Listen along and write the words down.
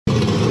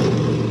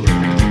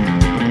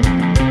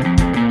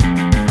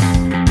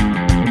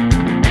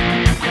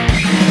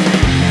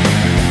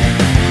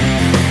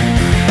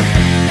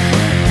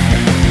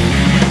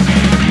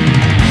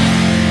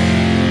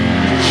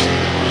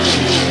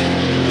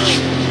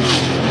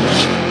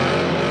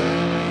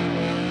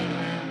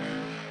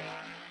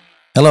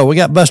Hello, we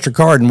got Buster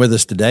Carden with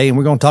us today, and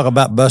we're going to talk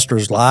about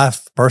Buster's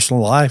life,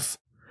 personal life,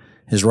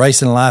 his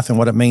racing life, and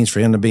what it means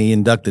for him to be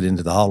inducted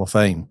into the Hall of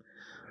Fame.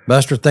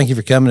 Buster, thank you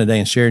for coming today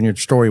and sharing your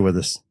story with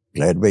us.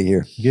 Glad to be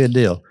here. Good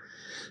deal.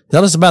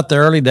 Tell us about the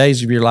early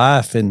days of your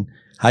life and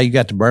how you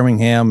got to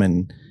Birmingham,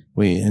 and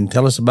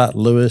tell us about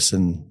Lewis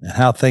and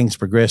how things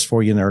progressed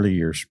for you in the early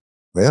years.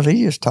 Well,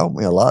 he just taught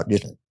me a lot.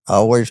 Just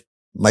always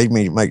made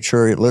me make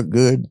sure it looked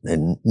good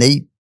and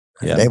neat.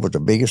 Yeah. That was the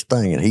biggest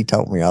thing, and he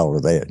taught me all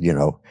of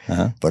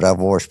that, But I've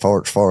washed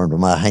parts for him to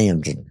my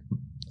hands, and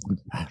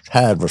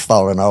hide was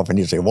falling off, and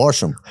he'd say, wash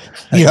them.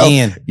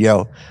 Again.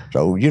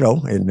 So,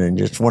 and then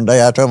just one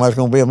day I told him I was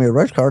going to build me a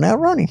race car and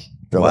outrun him.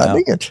 So wow.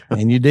 I did.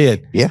 And you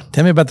did. Yeah.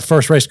 Tell me about the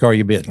first race car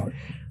you built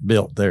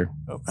there.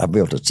 I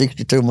built a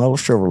 62 model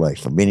Chevrolet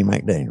for Benny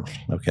McDaniels.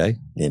 Okay.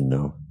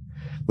 And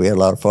we had a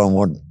lot of fun.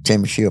 Won the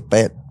championship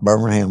at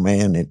Birmingham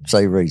and at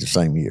St. Reed's the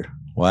same year.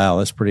 Wow,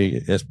 that's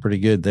pretty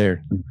good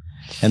there.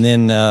 And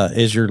then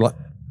as you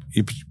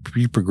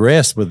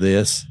progressed with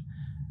this,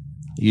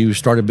 you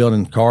started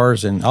building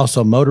cars and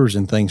also motors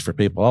and things for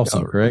people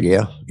also, correct?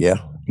 Yeah.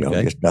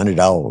 Okay. Just done it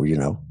all,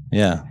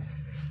 Yeah.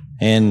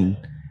 And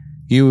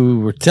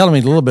you were telling me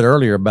a little bit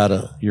earlier about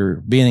your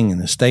being in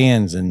the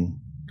stands and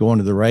going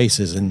to the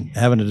races and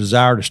having a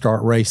desire to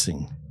start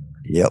racing.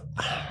 Yep.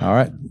 All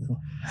right.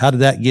 How did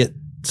that get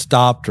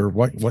stopped, or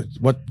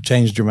what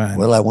changed your mind?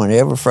 Well, I went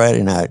every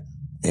Friday night,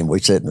 and we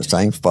sat in the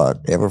same spot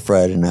every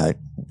Friday night.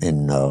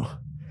 And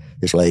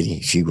this lady,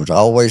 she was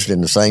always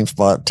in the same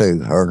spot too,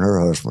 her and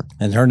her husband.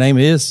 And her name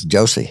is?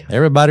 Josie.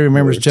 Everybody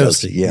remembers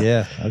Josie.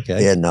 Yeah.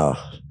 Okay. And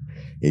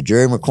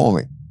Jerry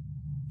McCormick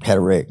had a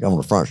wreck on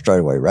the front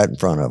straightaway right in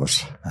front of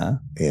us. Huh?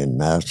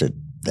 And I said,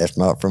 that's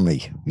not for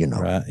me,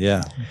 Right,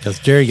 yeah. Because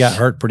Jerry got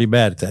hurt pretty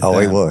bad at that time. Oh,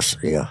 he was,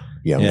 yeah.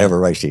 Never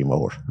raced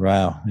anymore.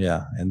 Wow,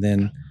 yeah. And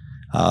then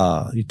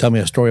you told me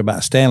a story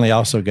about Stanley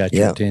also got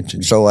your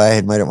attention. So I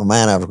had made up my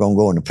mind I was going to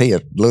go in the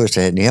pit. Lewis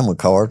had him a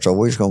car, so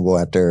we was going to go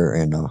out there,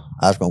 and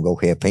I was going to go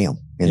help him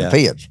in the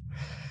pits.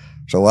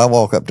 So I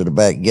walk up to the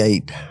back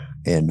gate,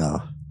 and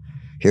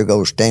here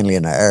goes Stanley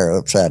in the air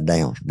upside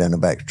down the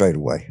back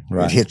straightaway.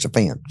 Right. It hits the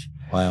fence.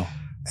 Wow.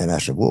 And I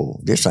said, whoa,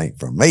 this ain't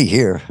for me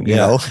here, you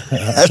Yeah. know.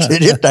 I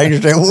said, it's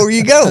dangerous there, where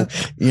you go,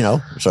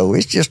 So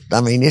it's just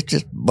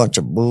a bunch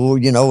of bull,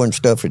 and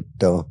stuff.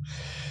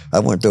 I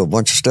went through a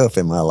bunch of stuff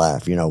in my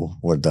life,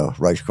 with the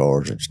race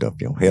cars and stuff,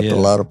 helped a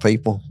lot of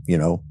people,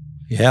 You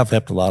have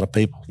helped a lot of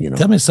people.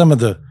 Tell me some of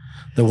the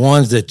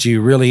ones that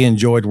you really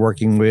enjoyed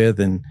working with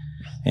and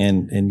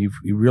you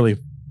really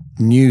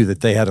knew that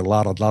they had a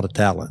lot of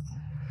talent.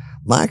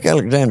 Mike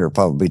Alexander would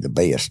probably be the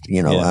best,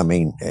 he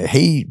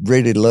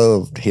really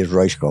loved his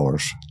race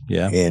cars.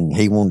 Yeah. And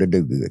he wanted to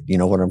do good. You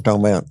know what I'm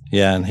talking about?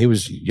 Yeah. And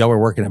y'all were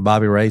working at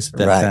Bobby Ray's at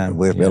that time.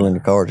 We were building the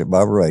cars at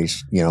Bobby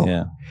Ray's,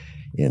 Yeah.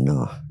 And,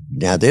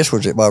 now this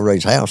was at Bobby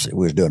Ray's house that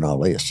we was doing all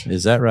this.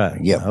 Is that right?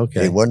 Yeah.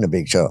 Okay. It wasn't a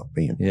big shop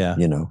then. Yeah.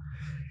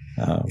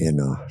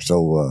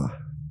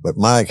 But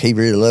Mike, he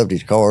really loved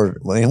his cars,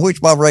 in which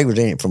Bobby Ray was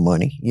in it for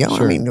money.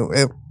 Sure.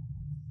 If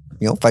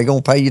they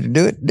going to pay you to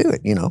do it,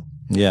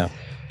 Yeah.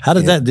 How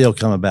did that deal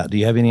come about? Do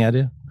you have any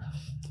idea?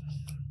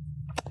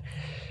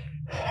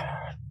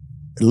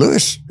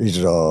 Lewis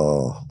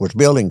was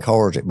building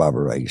cars at Bobby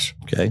Ray's.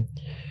 Okay.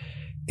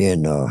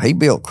 And he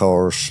built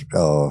cars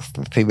for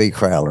P.B.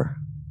 Crowler.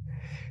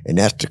 And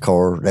that's the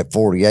car, that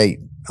 48,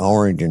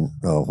 orange and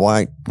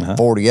white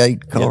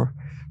 48 car.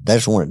 Yep.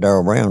 That's the one that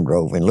Darrell Brown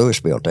drove, and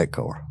Lewis built that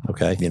car.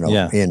 Okay. And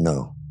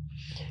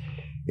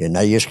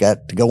they just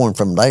got going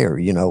from there,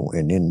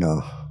 and then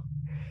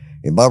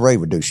and Bob Ray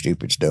would do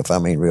stupid stuff.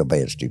 Real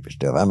bad stupid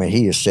stuff.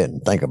 He just sit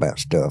and think about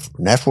stuff.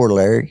 And that's where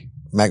Larry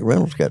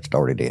McReynolds got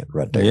started at,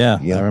 right there. Yeah,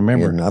 I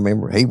remember. And I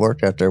remember he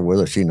worked out there with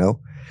us,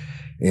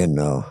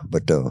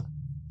 but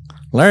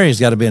Larry's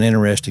got to be an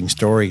interesting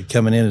story,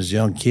 coming in as a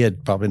young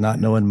kid, probably not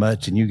knowing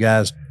much, and you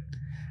guys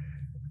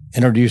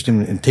introduced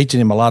him and teaching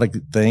him a lot of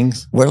good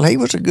things. Well, he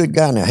was a good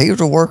guy now. He was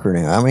a worker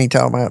now.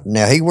 Talking about,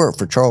 now he worked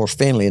for Charles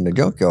Finley in the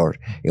junkyard,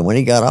 and when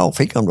he got off,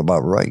 he come to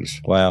Bobby Ray's.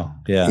 Wow,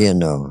 yeah.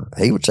 And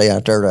he would stay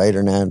out there to 8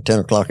 or 9, 10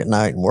 o'clock at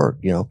night and work,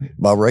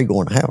 Bobby Ray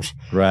go in the house.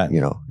 Right.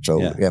 So,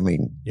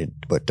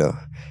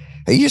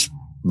 he just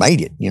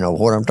made it,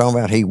 what I'm talking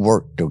about. He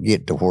worked to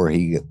get to where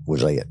he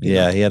was at.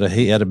 Yeah,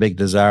 he had a big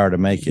desire to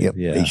make it. Yep,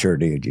 yeah. He sure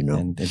did,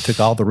 And took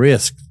all the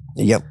risk.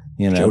 Yep.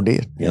 Sure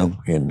did, and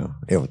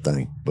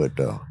everything. But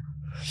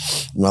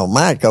no,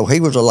 Mike, he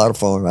was a lot of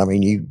fun.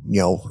 You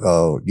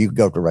could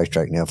go to the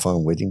racetrack and have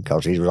fun with him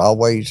because he was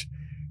always,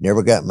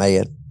 never got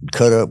mad,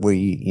 cut up with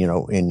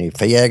you, and if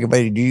he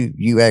aggravated you,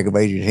 you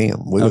aggravated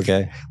him. We was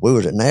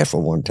at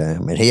Nashville one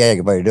time, and he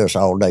aggravated us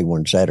all day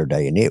one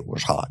Saturday, and it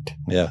was hot.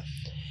 Yeah.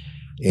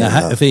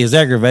 Now, if he is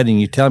aggravating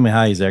you, tell me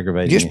how he's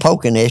aggravating just you.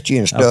 Poking at you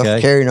and stuff,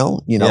 carrying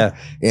on, Yeah.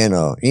 And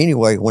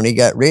anyway, when he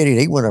got ready,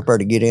 he went up there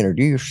to get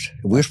introduced.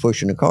 We was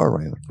pushing the car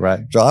around.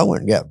 Right. So I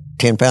went and got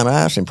 10-pound of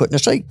ice and put in the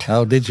seat.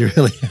 Oh, did you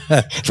really?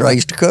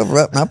 Raised the cover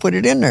up, and I put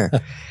it in there.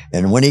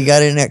 And when he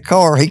got in that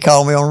car, he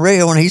called me on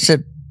rail, and he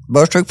said,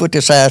 Buster, who put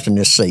this ice in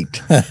this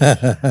seat?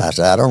 I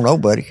said, I don't know,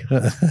 buddy.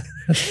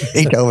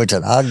 He told me,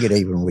 said, I'll get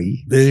even with you.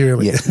 Did he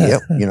really?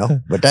 Yep.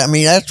 But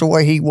that's the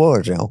way he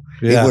was, Yeah.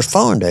 It was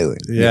fun doing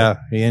it. Yeah.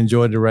 He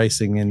enjoyed the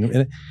racing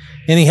and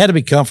he had to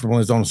be comfortable in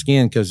his own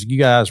skin because you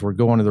guys were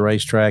going to the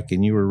racetrack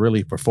and you were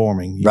really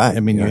performing. Right. I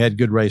mean, you had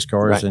good race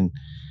cars Right.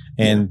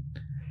 and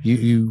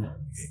you,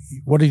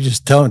 what did you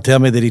just tell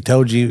me that he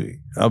told you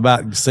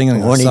about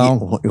singing a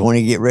song? When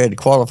he get ready to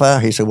qualify,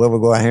 he said, well, we'll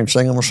go out here and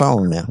sing him a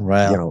song now.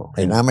 Wow.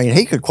 And I mean,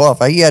 he could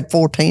qualify. He had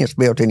 4 tents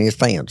built in his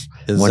fence.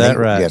 Is that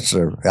right? Yes,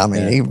 sir. I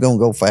mean, he was going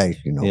to go fast,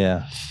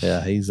 Yeah.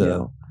 Yeah. He's,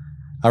 I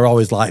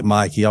always liked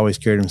Mike. He always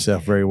carried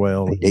himself very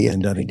well. He did.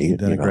 And done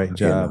a great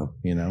job,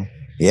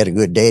 He had a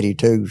good daddy,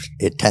 too,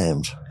 at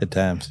times. At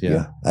times,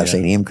 yeah. I've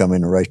seen him come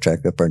in the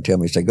racetrack up there and tell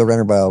me, he said, go down there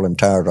and buy all them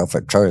tires off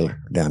that trailer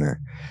down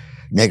there.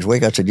 Next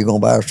week, I said, you going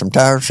to buy us some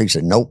tires? He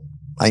said, nope,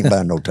 I ain't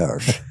buying no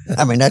tires.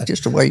 I mean, that's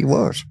just the way he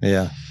was.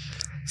 Yeah.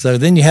 So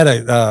then you had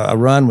a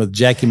run with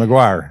Jackie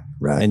McGuire.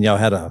 Right. And y'all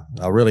had a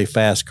really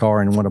fast car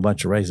and won a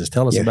bunch of races.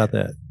 Tell us about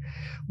that.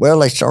 Well,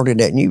 they started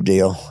that new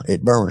deal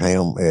at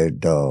Birmingham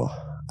at,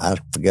 I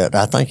forgot,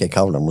 I think they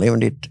called them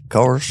limited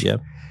cars. Yep.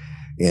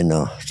 And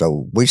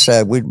so we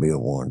decided we'd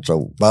build one.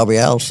 So Bobby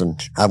Allison,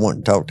 I went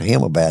and talked to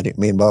him about it.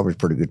 Me and Bobby's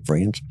pretty good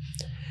friends.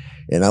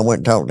 And I went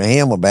and talked to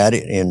him about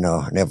it and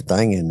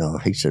everything.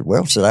 And he said,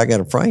 well, I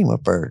got a frame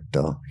up there at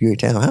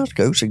Hueytown High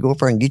School. So go up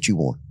there and get you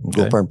one. Okay.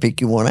 Go up there and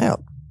pick you one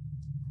out.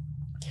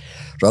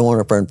 So I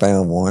went up there and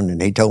found one. And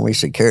he told me, he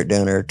said, carry it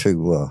down there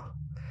to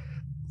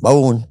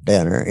Bowen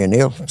down there. And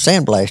they'll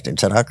sandblast it and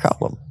said, I'll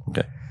call them.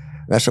 Okay.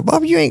 And I said,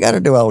 Bobby, you ain't got to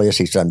do all this.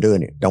 He said, I'm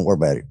doing it. Don't worry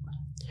about it.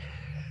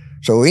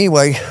 So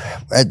anyway,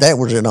 that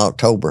was in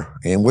October.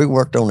 And we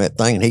worked on that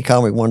thing. And he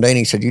called me one day and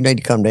he said, you need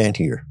to come down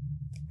here.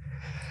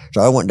 So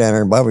I went down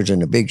there and Bobby was in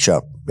the big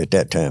shop at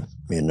that time.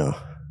 And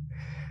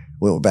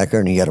we went back there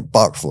and he had a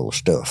box full of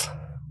stuff.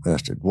 And I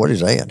said, what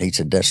is that? He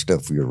said, that's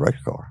stuff for your race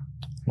car.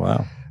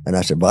 Wow. And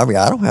I said, Bobby,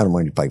 I don't have the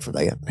money to pay for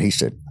that. He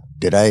said,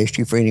 did I ask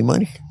you for any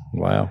money?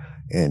 Wow.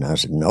 And I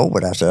said, no,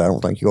 but I said, I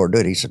don't think you ought to do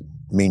it. He said,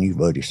 me and you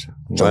buddies.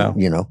 So,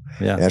 wow.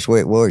 Yeah. That's the way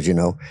it was,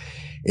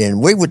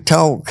 And we would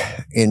talk,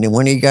 and then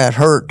when he got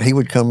hurt, he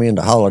would come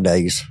into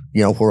Holidays,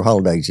 where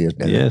Holidays is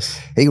down there. Yes.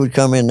 He would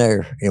come in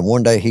there, and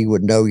one day he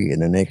would know you,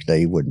 and the next day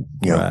he wouldn't,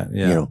 Right,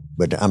 yeah.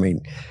 But, I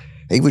mean,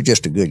 he was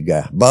just a good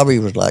guy. Bobby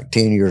was like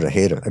 20 years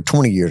ahead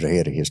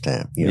of his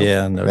time.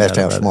 Yeah, no That's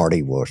doubt how about smart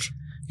he was.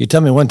 You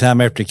told me one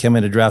time after he came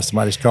in to drive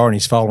somebody's car and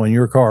he's following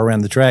your car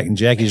around the track and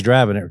Jackie's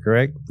driving it,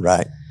 correct?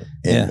 Right.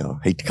 And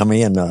he'd come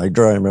in, he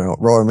drove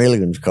Roy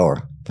Milligan's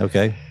car.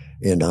 Okay.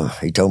 And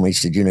he told me, he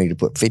said, you need to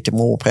put 50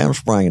 more pound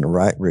spring in the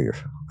right rear.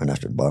 And I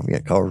said, Bobby,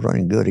 that car's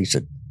running good. He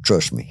said,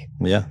 trust me.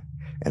 Yeah.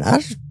 And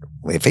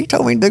if he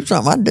told me to do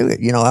something, I'd do it.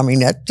 I mean,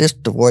 that's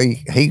just the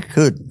way he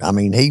could. I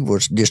mean, he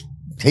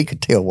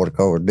could tell what a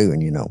car was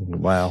doing,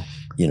 Wow.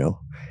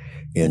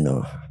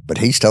 And, but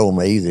he's told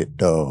me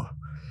that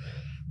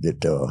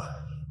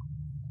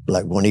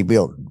like when he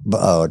built,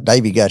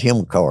 Davey got him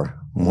a car,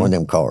 one of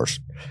them cars.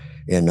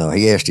 And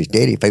he asked his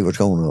daddy if he was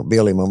going to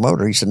build him a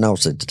motor. He said, no. I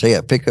said, to see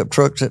that pickup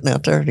truck sitting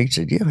out there? And he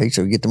said, yeah. He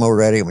said, get the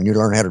motor out of here. When you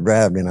learn how to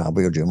drive, then I'll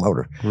build you a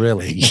motor.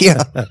 Really?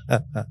 Yeah.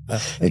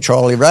 And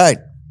Charlie Wright,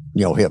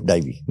 helped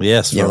Davey.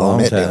 Yes, for a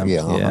long time.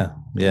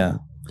 Yeah.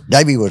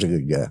 Davey was a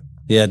good guy.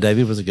 Yeah,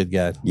 Davey was a good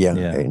guy. Yeah.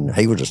 And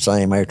he was the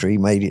same after he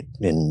made it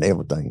and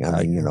everything.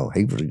 I mean,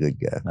 he was a good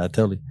guy. I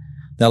totally.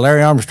 Now,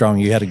 Larry Armstrong,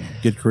 you had a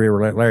good career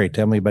with Larry.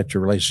 Tell me about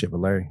your relationship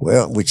with Larry.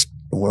 Well,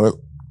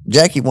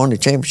 Jackie won the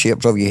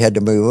championship, so you had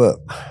to move up.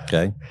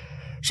 Okay.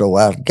 So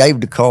I gave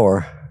the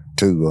car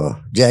to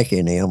Jackie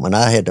and him, and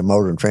I had the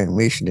motor and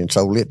transmission and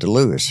sold it to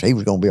Lewis. He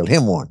was going to build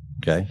him one.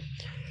 Okay.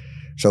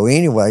 So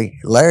anyway,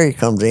 Larry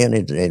comes in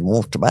and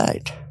wants to buy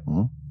it.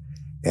 Mm-hmm.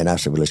 And I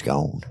said, well, let's go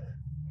on.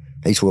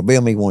 He said, well,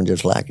 build me one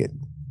just like it.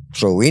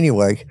 So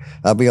anyway,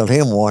 I built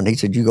him one. He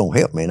said, you going to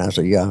help me? And I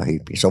said, yeah, I'll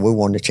help you. So we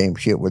won the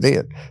championship with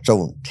it.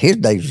 So his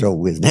days is over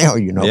with now,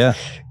 Yeah.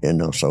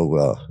 And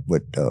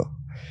but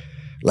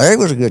Larry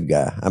was a good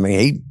guy. I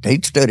mean,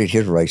 he'd studied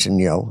his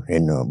racing,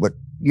 but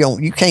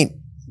you can't,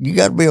 you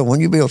got to build, when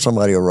you build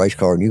somebody a race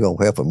car and you're going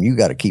to help them, you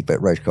got to keep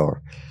that race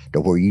car to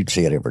where you'd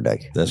see it every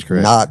day. That's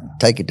correct. Not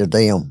take it to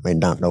them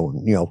and not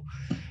knowing,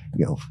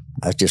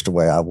 that's just the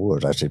way I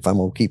was. I said, if I'm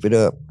going to keep it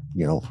up,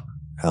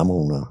 I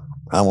want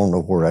to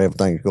know where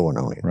everything's going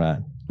on it. Right.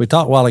 We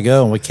talked a while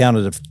ago and we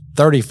counted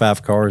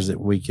 35 cars that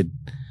we could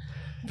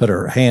put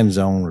our hands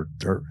on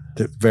or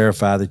to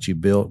verify that you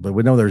built, but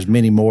we know there's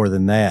many more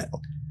than that.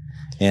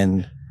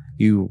 And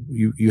you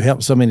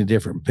help so many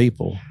different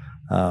people.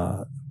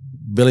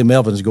 Billy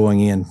Melvin's going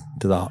in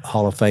to the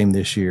Hall of Fame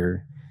this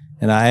year.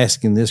 And I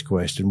asked him this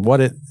question, what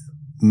it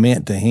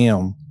meant to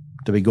him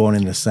to be going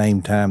in the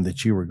same time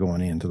that you were going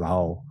into the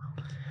Hall.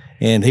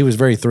 And he was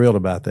very thrilled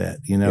about that.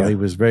 He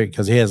was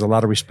because he has a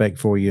lot of respect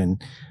for you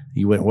and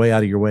you went way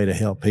out of your way to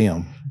help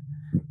him.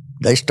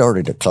 They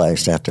started a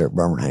class out there at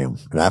Birmingham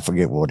and I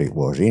forget what it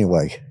was.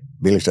 Anyway,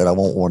 Billy said, I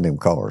want one of them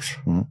cars.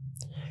 Mm-hmm.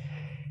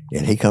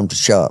 And he come to the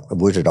shop. It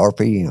was at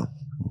RPM.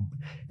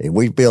 And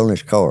we building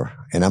this car.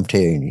 And I'm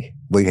telling you,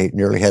 we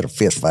nearly had a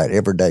fist fight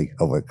every day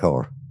over a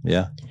car.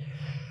 Yeah.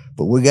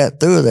 But we got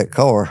through that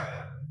car,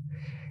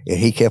 and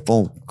he kept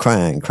on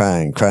crying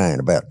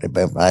about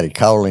it,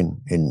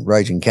 calling and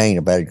raising Cain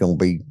about it going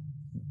to be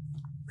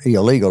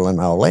illegal and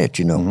all that,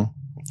 you know.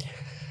 Mm-hmm.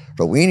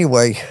 So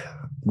anyway,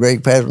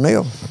 Greg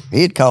Paznell,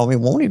 he had called me,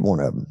 wanted one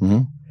of them.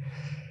 Mm-hmm.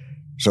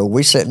 So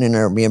we sitting in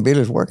there, me and Billy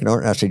was working on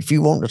it. And I said, if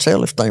you want to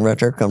sell this thing right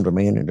there, come to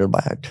me and it'll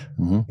buy it.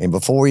 Mm-hmm. And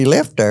before he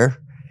left there,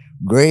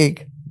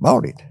 Greg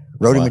bought it,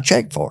 wrote him a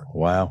check for it.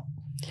 Wow.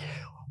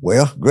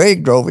 Well,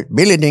 Greg drove it.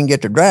 Billy didn't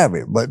get to drive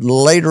it, but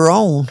later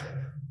on,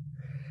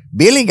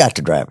 Billy got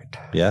to drive it.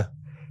 Yeah.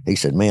 He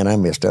said, man, I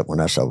messed up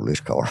when I sold this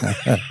car.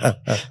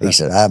 He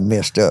said, I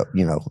messed up,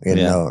 you know.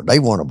 And they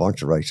won a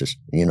bunch of races,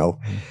 you know.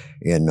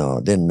 And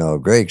then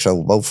Greg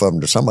sold both of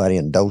them to somebody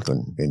in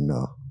Dothan. And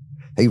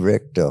he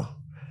wrecked the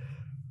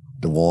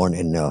one,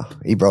 and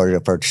he brought it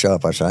up at the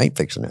shop. I said, I ain't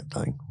fixing that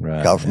thing. Right.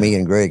 Because me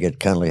and Greg had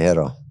kind of had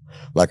a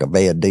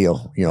bad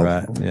deal, you know.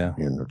 Right, yeah.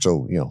 And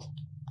so, you know.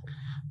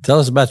 Tell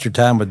us about your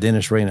time with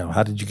Dennis Reno.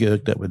 How did you get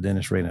hooked up with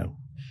Dennis Reno?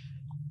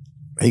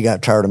 He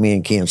got tired of me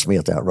and Ken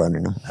Smith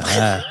outrunning him.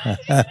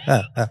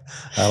 I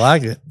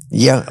like it.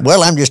 Yeah.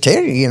 Well, I'm just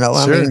telling you, you know,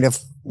 Sure. I mean, if,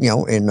 you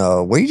know,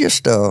 and we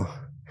just,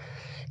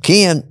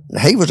 Ken,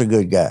 he was a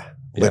good guy.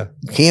 But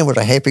Ken was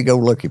a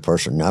happy-go-lucky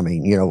person. I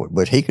mean, you know,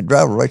 but he could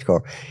drive a race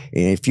car.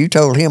 And if you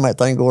told him that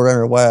thing go around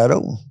there wide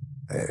open,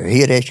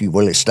 he'd ask you,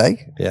 will it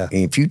stay? Yeah.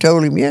 And if you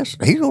told him yes,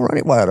 he's going to run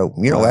it wide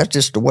open. You know, that's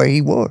just the way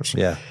he was.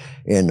 Yeah.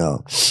 And,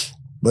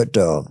 but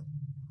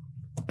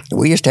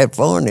we just had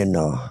fun, and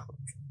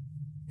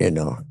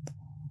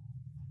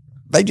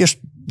they just,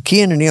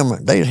 Ken and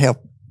them, they'd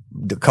help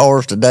the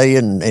cars today,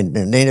 and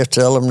then just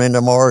tell them, and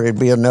tomorrow it'd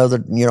be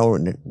another, you know,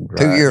 and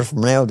 2 years from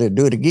now they'd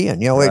do it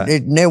again. You know,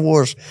 it never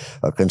was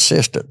a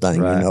consistent thing,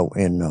 you know,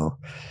 and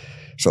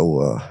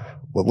so,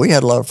 but we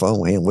had a lot of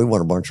fun with him. We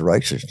won a bunch of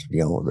races,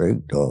 you know.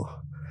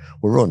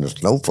 We run the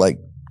Snowflake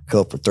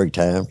Cup 3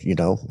 times, you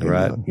know,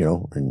 and, you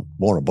know, and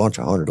won a bunch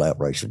of 100-lap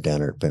races down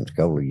there at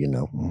Pensacola, you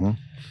know. Mm-hmm.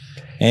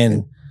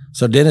 And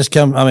so Dennis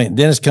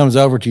comes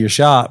over to your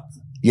shop.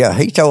 Yeah,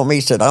 he told me,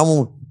 he said, I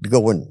want to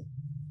go and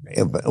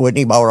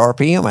he bought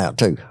RPM out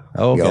too.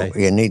 Oh, okay.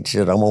 You know, and he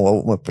said, I'm going to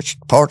open up a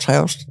parts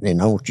house,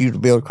 and I want you to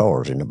build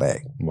cars in the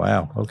back.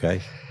 Wow,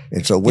 okay.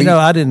 And so you know,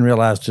 I didn't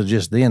realize till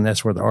just then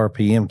that's where the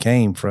RPM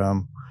came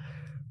from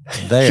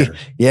there.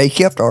 Yeah, he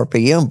kept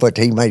RPM, but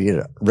he made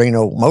it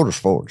Reno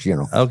Motorsports, you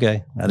know.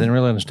 Okay, I didn't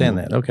really understand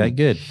that. Okay,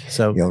 good.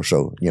 So,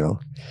 you know,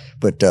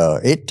 but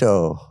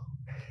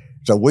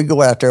so we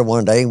go out there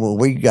one day, and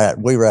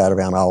we ride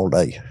around all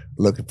day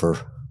looking for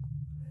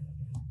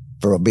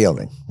a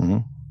building. Mm-hmm.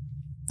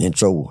 And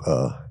so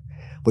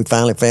we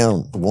finally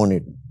found one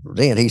that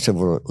then he said,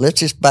 well, let's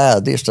just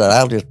buy this.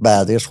 I'll just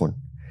buy this one,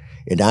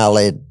 and I'll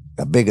add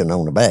a big one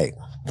on the back.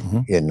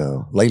 Mm-hmm.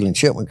 And Leland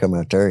Shipman come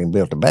out there and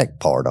built the back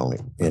part on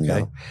it. And,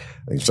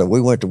 and so we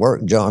went to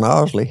work, and John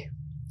Osley,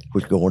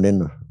 who's going in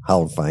the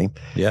Hall of Fame,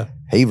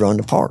 he run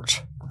the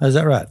parts. Is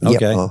that right?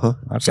 Okay. Yeah,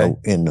 Okay. So,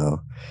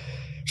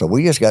 so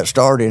we just got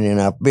started,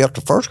 and I built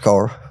the first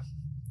car,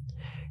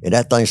 and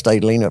that thing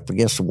stayed leaning up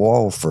against the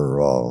wall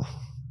for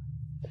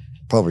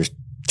probably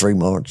 3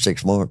 months,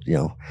 6 months, you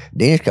know.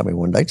 Dennis came in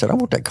one day and said, I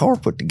want that car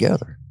put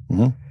together.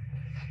 Mm-hmm.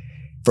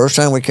 First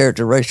time we carried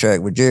to the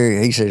racetrack with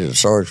Jerry, he said it's the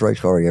sorriest race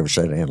car he ever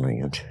sat in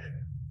land.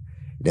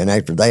 Then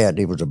after that,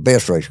 it was the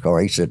best race car.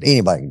 He said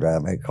anybody can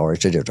drive that car. He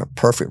said it was a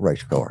perfect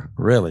race car.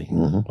 Really?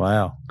 Mm-hmm.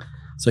 Wow.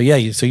 So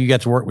you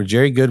got to work with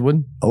Jerry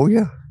Goodwin? Oh,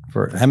 yeah.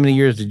 For how many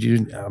years did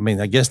you, I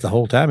mean, I guess the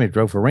whole time you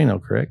drove for Reno,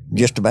 correct?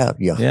 Just about,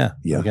 yeah.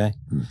 Yeah. Okay.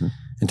 Mm-hmm.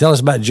 And tell us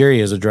about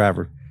Jerry as a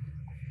driver.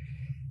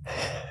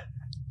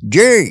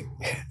 Jerry,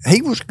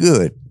 he was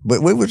good,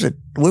 but we went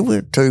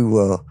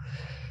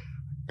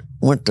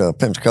to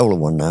Pensacola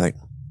one night,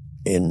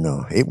 and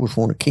it was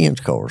one of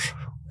Ken's cars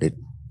that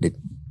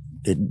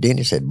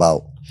Dennis had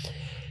bought.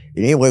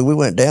 And anyway, we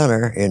went down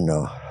there, and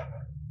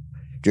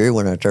Jerry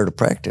went out there to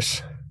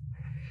practice.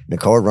 The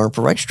car run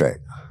for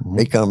racetrack. Mm-hmm.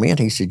 He come in,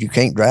 he said, you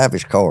can't drive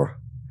his car.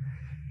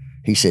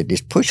 He said,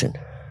 it's pushing.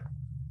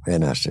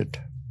 And I said,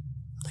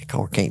 the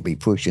car can't be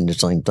pushing the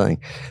same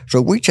thing.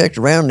 So we checked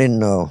around,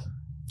 and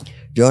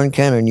John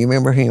Cannon, you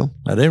remember him?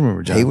 I do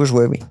remember John. He was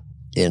with me.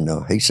 And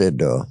he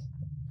said, so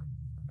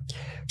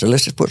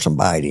let's just put some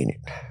bite in it.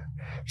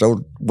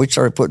 So we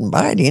started putting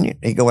bite in it.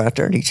 He go out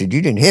there and he said,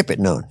 you didn't hip it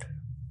none.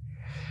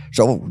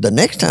 So the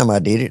next time I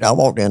did it, I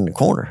walked down the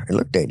corner and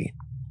looked at him,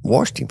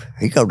 watched him.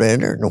 He go down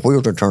there and the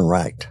wheels are turned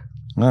right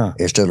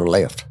instead of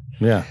left.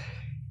 Yeah.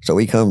 So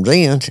he comes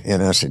in,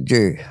 and I said,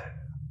 Jerry,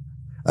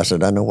 I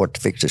said, I know what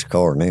to fix this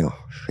car now.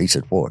 He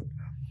said, what?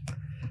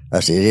 I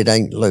said, it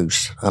ain't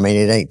loose. I mean,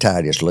 it ain't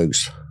tight, it's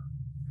loose.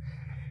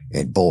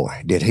 And boy,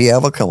 did he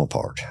ever come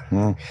apart.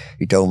 Mm-hmm.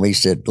 He told me, he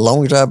said, as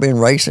long as I've been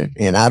racing,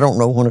 and I don't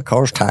know when a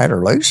car's tight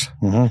or loose.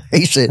 Mm-hmm.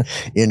 He said,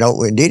 you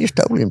know, and Dennis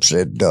told him,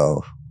 said,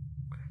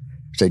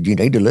 you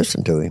need to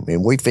listen to him.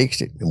 And we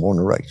fixed it and won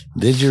the race.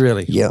 Did you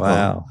really? Yeah.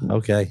 Wow.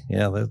 Okay.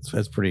 Yeah,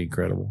 that's pretty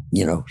incredible.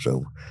 You know,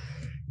 so,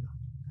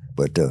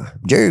 but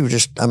Jerry was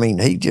just, I mean,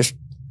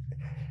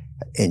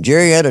 And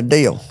Jerry had a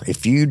deal.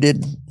 If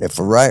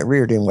a right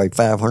rear didn't weigh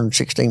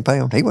 516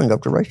 pounds, he wouldn't go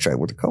up to the racetrack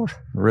with the car.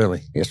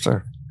 Really? Yes,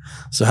 sir.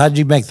 So how'd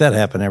you make that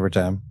happen every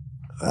time?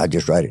 I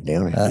just write it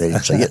down. They didn't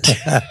see it.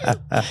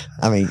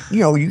 I mean,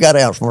 you got to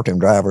outsmart them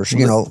drivers.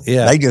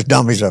 They just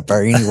dummies up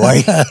there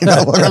anyway. You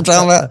know what I'm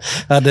talking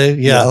about? I do.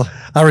 Yeah,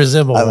 I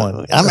resemble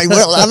one.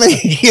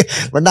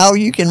 But now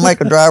you can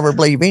make a driver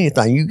believe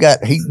anything. He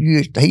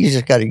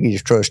just got to get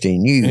his trust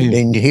in you, and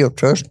then he'll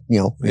trust.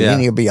 And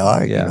then he'll be all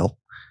right. Yeah.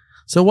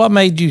 So, what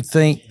made you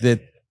think that?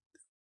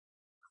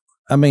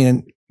 I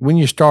mean, when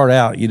you start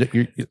out,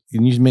 you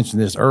mentioned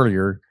this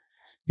earlier.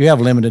 You have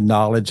limited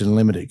knowledge and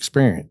limited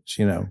experience.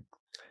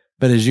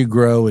 But as you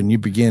grow and you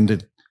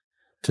begin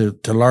to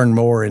learn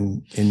more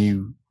and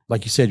you,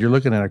 like you said, you're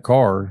looking at a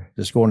car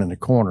that's going in the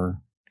corner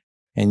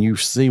and you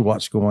see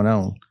what's going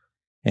on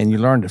and you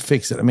learn to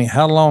fix it. I mean,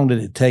 how long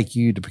did it take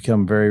you to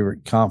become very, very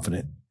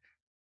confident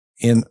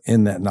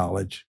in that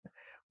knowledge?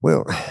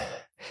 Well,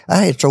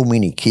 I had so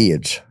many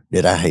kids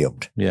that I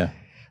helped. Yeah.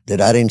 That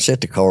I didn't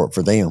set the car up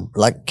for them.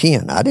 Like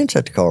Ken, I didn't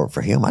set the car up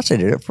for him. I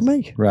set it up for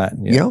me. Right.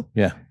 Yeah.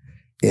 Yeah.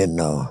 And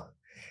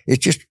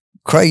it's just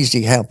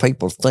crazy how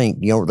people think.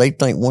 They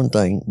think one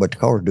thing, but the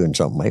car's doing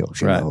something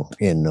else. Right.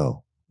 And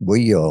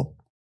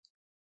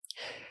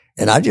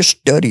and I just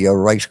study a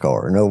race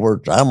car. In other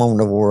words, I'm on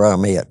where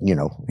I'm at.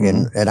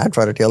 And I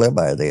try to tell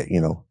everybody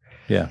that.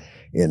 Yeah.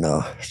 And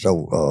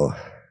so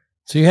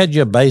you had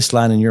your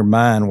baseline in your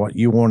mind what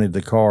you wanted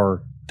the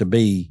car to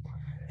be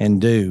and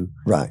do.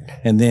 Right.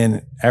 And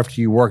then after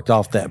you worked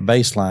off that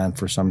baseline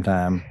for some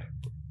time.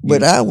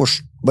 But I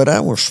was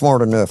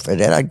smart enough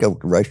that I'd go to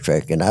the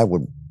racetrack and I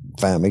would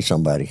find me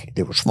somebody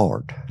that was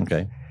smart.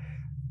 Okay.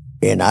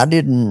 And I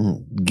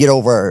didn't get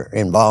over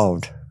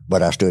involved,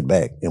 but I stood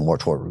back and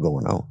watched what was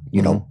going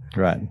on.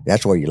 Right.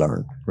 That's where you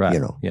learn.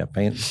 Right. Yeah.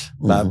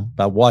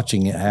 By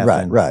watching it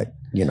happen. Right.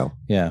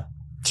 Yeah.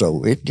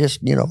 So it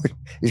just,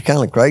 it's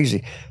kind of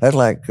crazy. That's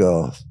like,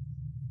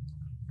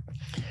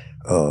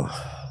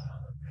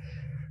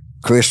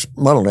 Chris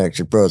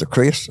Mullinax's brother,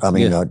 Chris.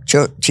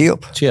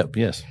 Chip. Chip,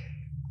 yes.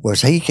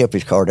 He kept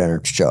his car down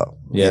at the shop.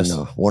 Yes.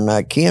 And one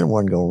night, Ken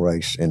wasn't going to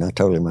race, and I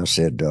told him, I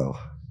said,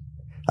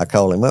 I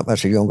called him up. I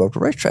said, "You going to go to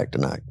the racetrack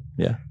tonight?"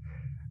 Yeah.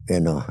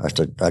 And I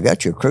said, "I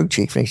got you a crew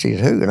chief." And he said,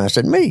 "Who?" And I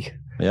said, "Me."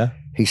 Yeah.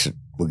 He said,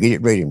 "Well, get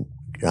it ready, and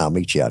I'll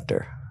meet you out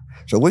there."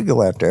 So we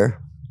go out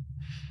there,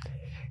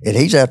 and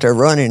he's out there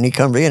running, and he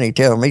comes in, and he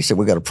tells me, he said,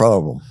 "We got a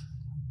problem.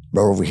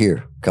 Right over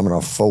here, coming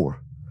off 4.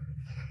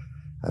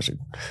 I said,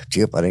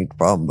 "Chip, that ain't the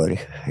problem, buddy."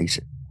 He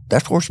said,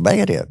 "That's where it's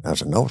bad at." I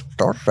said, "No, it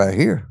starts right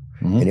here,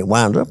 and it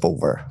winds up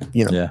over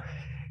there." Yeah.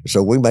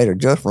 So we made an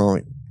adjustment on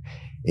it,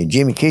 and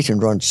Jimmy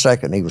Kitchen run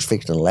second. He was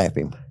fixing to lap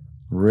him.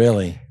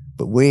 Really?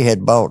 But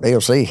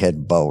LC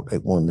had bought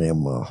one of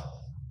them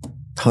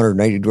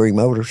 180-degree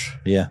motors.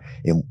 Yeah.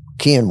 And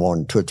Ken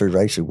won 2 or 3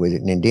 races with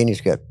it, and then Dennis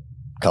got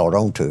caught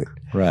on to it.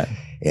 Right.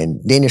 And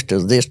Dennis to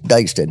this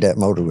day said that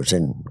motor was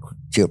in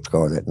Chip's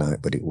car that night,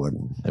 but it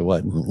wasn't. It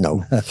wasn't.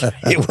 No,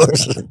 it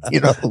wasn't.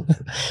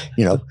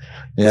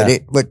 Yeah.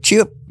 But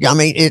Chip,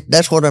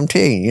 that's what I'm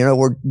telling you.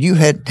 Where he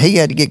had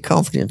to get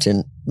confidence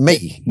in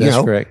me. That's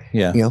correct.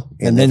 Yeah.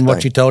 And then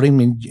what you told him,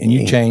 and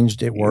you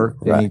changed, it worked.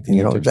 Right.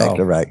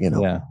 Exactly right.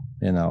 Yeah.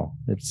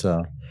 It's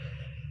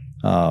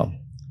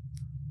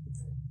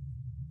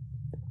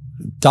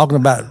talking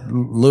about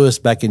Lewis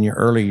back in your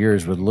early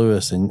years with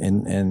Lewis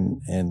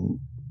and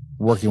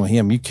working with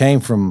him. You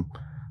came from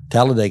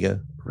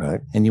Talladega.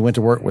 Right. And you went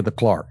to work with the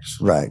Clarks.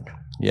 Right.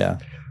 Yeah.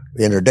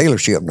 In their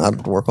dealership,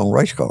 not to work on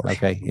race cars.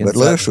 Okay. But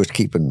Lewis was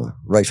keeping the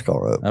race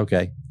car up.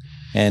 Okay.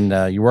 And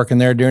you're working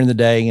there during the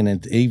day, and in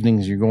the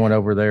evenings you're going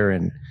over there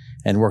and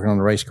working on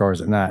the race cars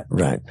at night.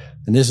 Right.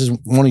 And this is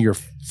one of your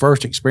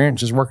first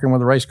experiences working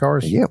with the race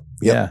cars? Yep.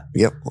 Yeah.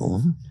 Yep.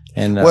 Mm-hmm.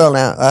 And well,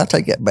 now, I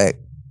take that back.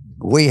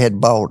 We had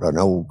bought an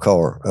old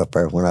car up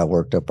there when I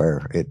worked up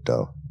there at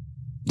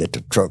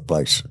the truck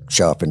place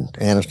shop in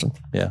Anniston.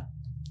 Yeah.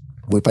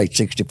 We paid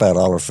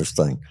 $65 for this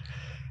thing.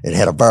 It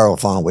had a barrel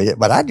foam with it,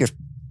 but I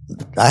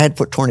had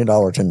put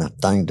 $20 in the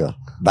thing to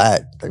buy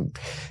it,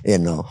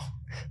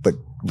 but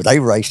they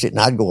raced it,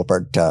 and I'd go up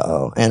there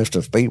to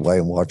Anniston Speedway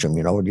and watch them,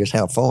 just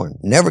have fun.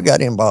 Never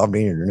got involved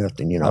in it or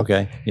nothing,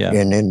 Okay, yeah.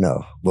 And then,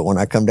 but when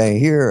I come down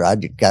here, I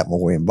just got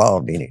more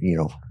involved in it,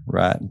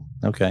 Right.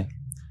 Okay.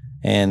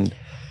 And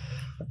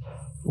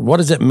what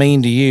does it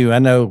mean to you? I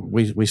know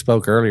we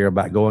spoke earlier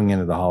about going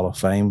into the Hall of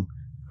Fame.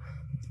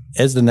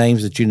 As the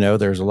names that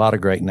there's a lot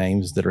of great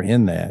names that are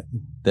in that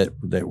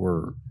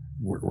were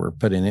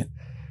put in it,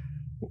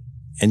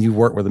 and you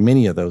work with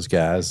many of those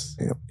guys.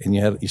 Yep. And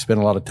you spent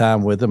a lot of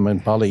time with them,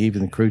 and probably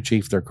even the crew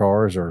chief their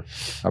cars or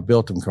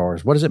built them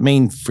cars. What does it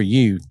mean for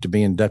you to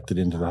be inducted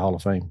into the Hall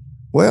of Fame?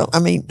 Well,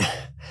 I'm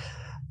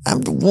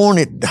the one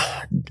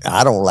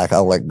I don't like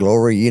all that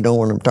glory, you know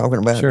what I'm talking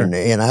about? Sure.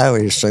 And I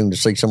always assume to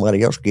see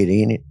somebody else get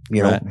in it,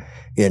 Right.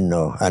 And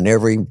I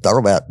never even thought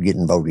about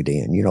getting voted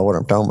in, you know what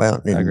I'm talking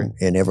about? And, I agree.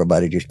 And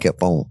everybody just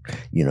kept on,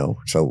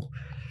 so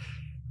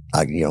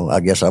I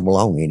guess I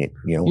belong in it,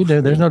 You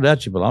do. There's no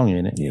doubt you belong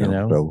in it,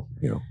 So,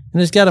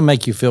 And it's got to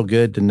make you feel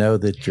good to know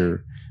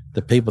that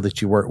the people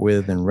that you work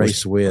with and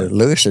race with.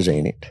 Lewis is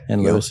in it.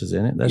 And Lewis is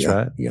in it. That's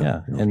right.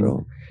 Yeah.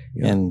 And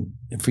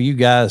for you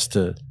guys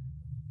to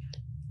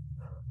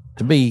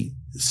be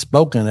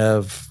spoken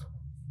of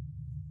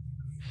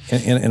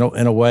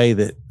in a way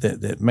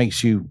that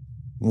makes you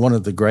one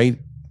of the great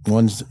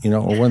ones,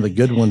 or one of the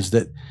good ones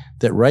that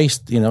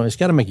raced, it's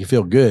got to make you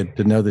feel good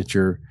to know that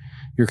you're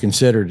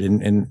considered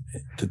and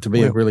to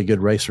be a really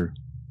good racer.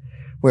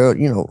 Well,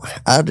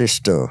 I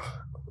just,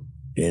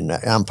 and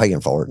I'm paying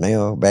for it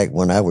now. Back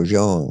when I was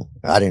young,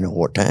 I didn't know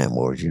what time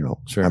was,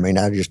 Sure. I mean,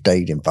 I just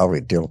stayed and fought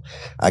it till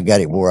I got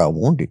it where I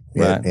wanted it.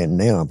 Right. And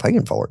now I'm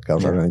paying for it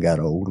because I done got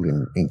old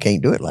and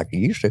can't do it like I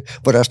used to.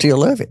 But I still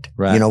love it.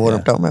 Right. You know what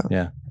I'm talking about?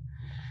 Yeah.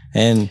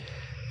 And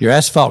your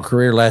asphalt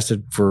career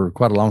lasted for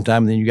quite a long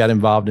time, and then you got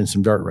involved in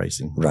some dirt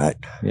racing. Right.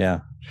 Yeah.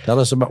 Tell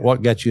us about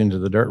what got you into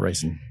the dirt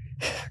racing.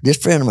 This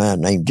friend of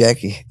mine named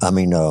Justin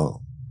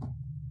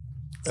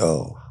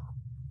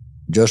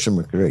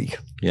McCree.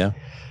 Yeah.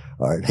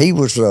 All right. He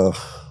was,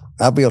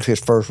 I built his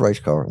first race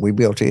car. We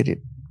built it at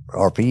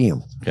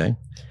RPM. Okay.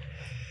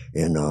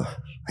 And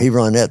he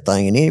run that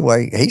thing. And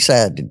anyway, he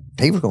decided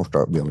he was going to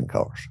start building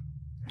cars.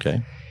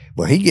 Okay.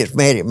 Well, he gets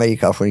mad at me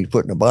because when he's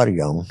putting the body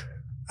on,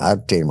 I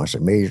tell him, I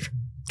said, measure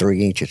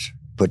 3 inches.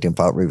 Put them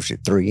pot roofs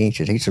at 3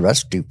 inches. He said, that's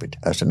stupid.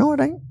 I said, no,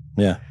 it ain't.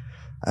 Yeah.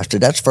 I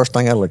said, that's the first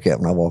thing I look at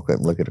when I walk up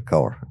and look at a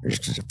car. It's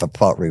just if the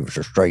pot roofs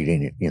are straight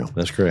in it,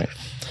 That's correct.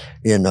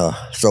 And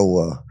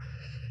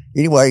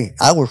anyway,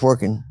 I was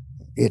working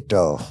at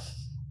the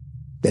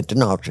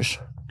Notches.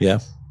 Yeah.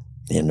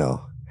 And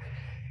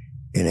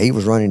he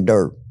was running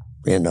dirt.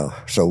 And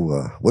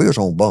we was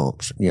on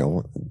bumps,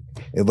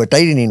 but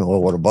they didn't even know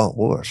what a bump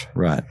was.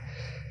 Right.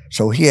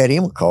 So he had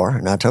him a car,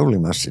 and I told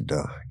him, I said,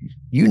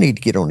 you need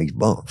to get on these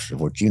bumps, is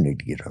what you need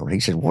to get on.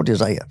 He said, what is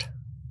that?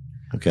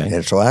 Okay.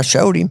 And so I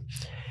showed him,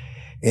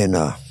 and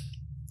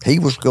he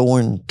was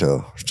going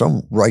to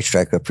some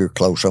racetrack up here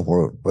close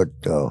somewhere, but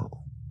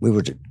we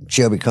was at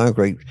Shelby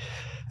Concrete,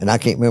 and I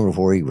can't remember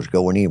where he was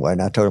going anyway.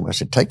 And I told him, I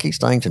said, take these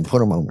things and put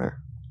them on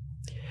there.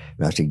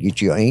 And I said,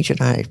 get you an inch and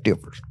a half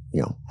difference,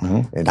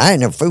 Mm-hmm. And I ain't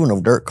never fooled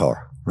no dirt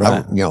car.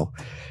 Right.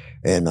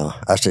 And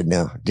I said,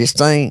 now, this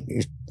thing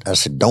is, I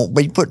said, don't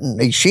be putting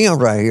these shims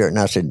right here. And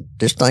I said,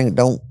 this thing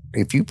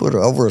if you put it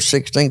over a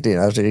 16th in,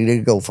 I said,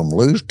 it'll go from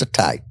loose to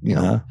tight,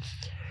 Uh-huh.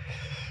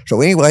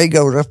 So anyway, he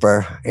goes up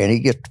there and he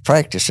gets to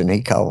practice and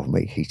he called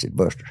me. He said,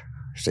 Buster,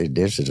 he said,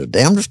 this is the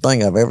damnedest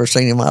thing I've ever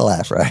seen in my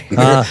life right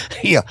here.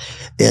 Yeah.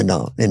 And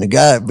the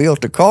guy that built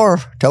the car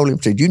told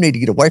him, said, you need to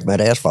get away from that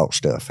asphalt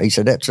stuff. He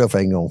said, that stuff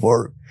ain't going to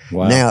work.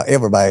 Wow. Now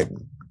everybody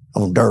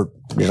on dirt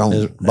is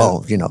on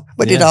bumps,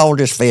 but it all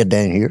just fed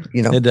down here,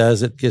 It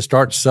does. It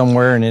starts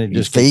somewhere and then it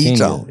just feeds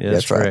continues. on. Yeah,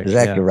 that's right. correct.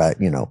 Exactly right,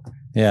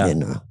 Yeah.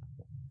 And,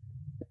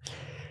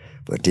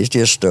 but it's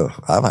just,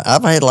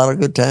 I've had a lot of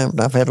good times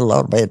and I've had a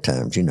lot of bad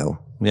times,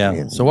 Yeah.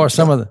 And, So what were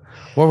some of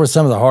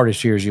the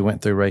hardest years you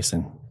went through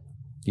racing?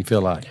 You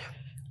feel like?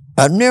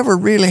 I've never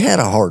really had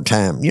a hard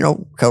time,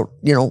 'cause,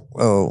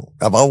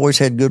 I've always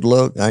had good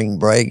luck. I ain't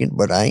bragging,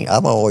 but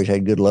I've always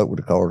had good luck with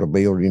the cars I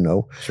build,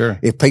 Sure.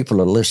 if people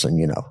will listen,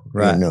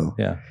 Right.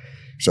 Yeah.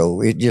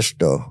 So it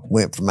just,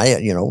 went from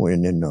that,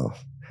 and then,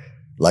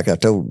 like I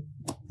told,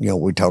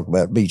 we talked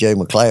about BJ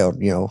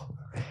McLeod,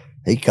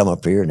 he come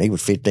up here and he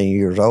was 15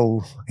 years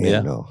old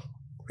and,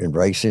 in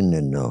racing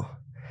and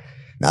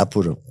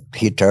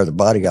he'd tear the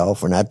body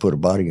off and I'd put a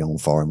body on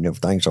for him and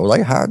everything. So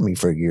they hired me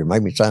for a year,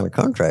 made me sign a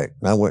contract.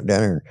 And I went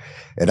down there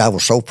and I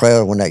was so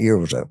proud when that year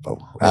was up.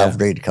 I was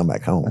ready to come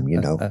back home, and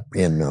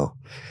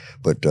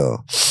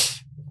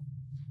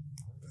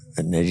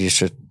they just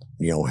said,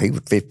 he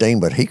was 15,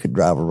 but he could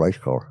drive a race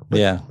car.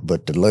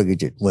 But the luggage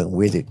that went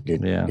with it,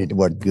 it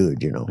wasn't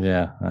good,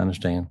 Yeah, I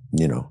understand.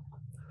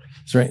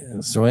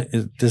 So at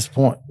this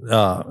point,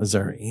 is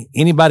there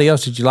anybody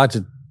else that you'd like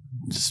to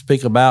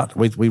speak about?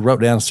 We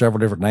wrote down several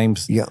different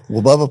names. Yeah.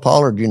 Well, Bubba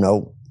Pollard,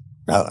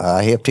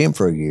 I helped him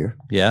for a year.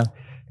 Yeah.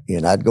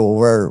 And I'd go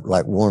over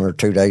like 1 or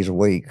 2 days a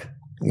week,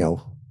 and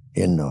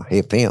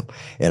help him.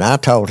 And I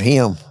taught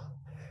him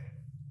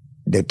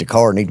that the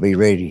car needed to be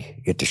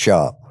ready at the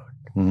shop.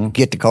 Mm-hmm.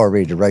 Get the car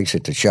ready to race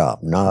at the shop,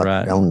 not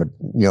on the,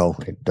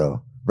 at the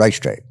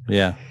racetrack.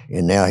 Yeah.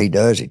 And now he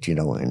does it,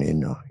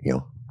 and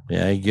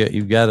Yeah,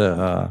 you've got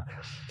to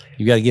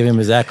give him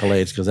his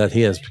accolades because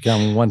he has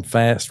become one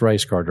fast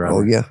race car driver.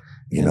 Oh yeah,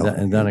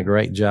 and done a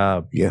great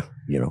job. Yeah,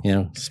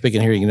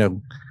 Speaking here,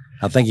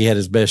 I think he had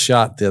his best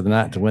shot the other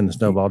night to win the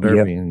Snowball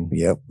Derby.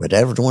 Yep. But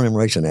that was one of them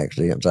racing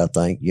accidents, I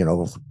think. Yeah.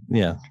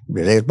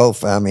 But they're both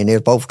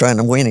trying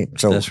to win it.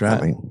 So that's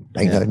right.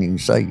 Ain't nothing you can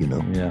say.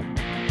 Yeah.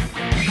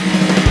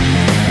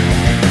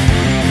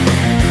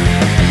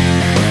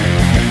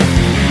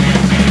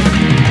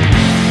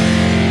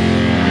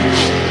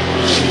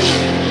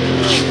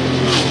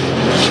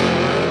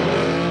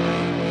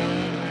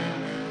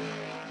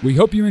 We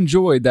hope you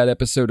enjoyed that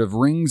episode of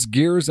Rings,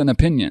 Gears, and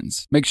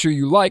Opinions. Make sure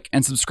you like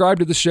and subscribe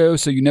to the show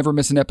so you never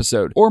miss an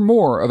episode or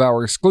more of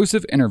our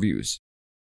exclusive interviews.